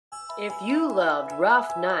If you loved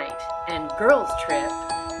Rough Night and Girls Trip,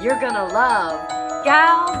 you're gonna love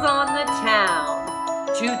Gals on the Town.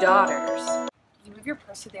 2 daughters. You move your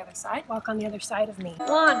purse to the other side, walk on the other side of me. 1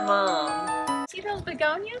 mom. See those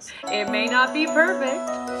begonias? It may not be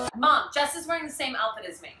perfect. Mom, Jess is wearing the same outfit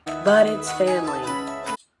as me. But it's family.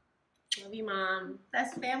 Love you, Mom.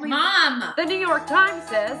 That's family. Mom! The New York Times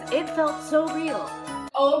says it felt so real.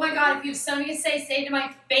 Oh my god, if you have something to say it to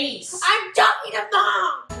my face. I'm talking to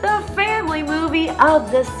Mom! The family movie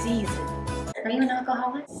of the season. Are you an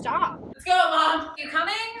alcoholic? Stop. Let's go, Mom. You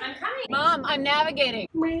coming? I'm coming. Mom, I'm navigating.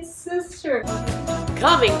 My sister.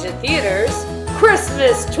 Coming to theaters,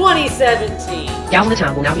 Christmas 2017. Gals on the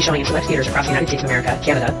Town will now be showing in select theaters across the United States of America,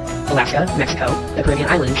 Canada, Alaska, Mexico, the Caribbean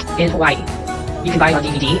Islands, and Hawaii. You can buy it on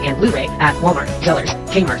DVD and Blu-ray at Walmart, Zellers,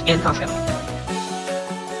 Kmart, and Costco.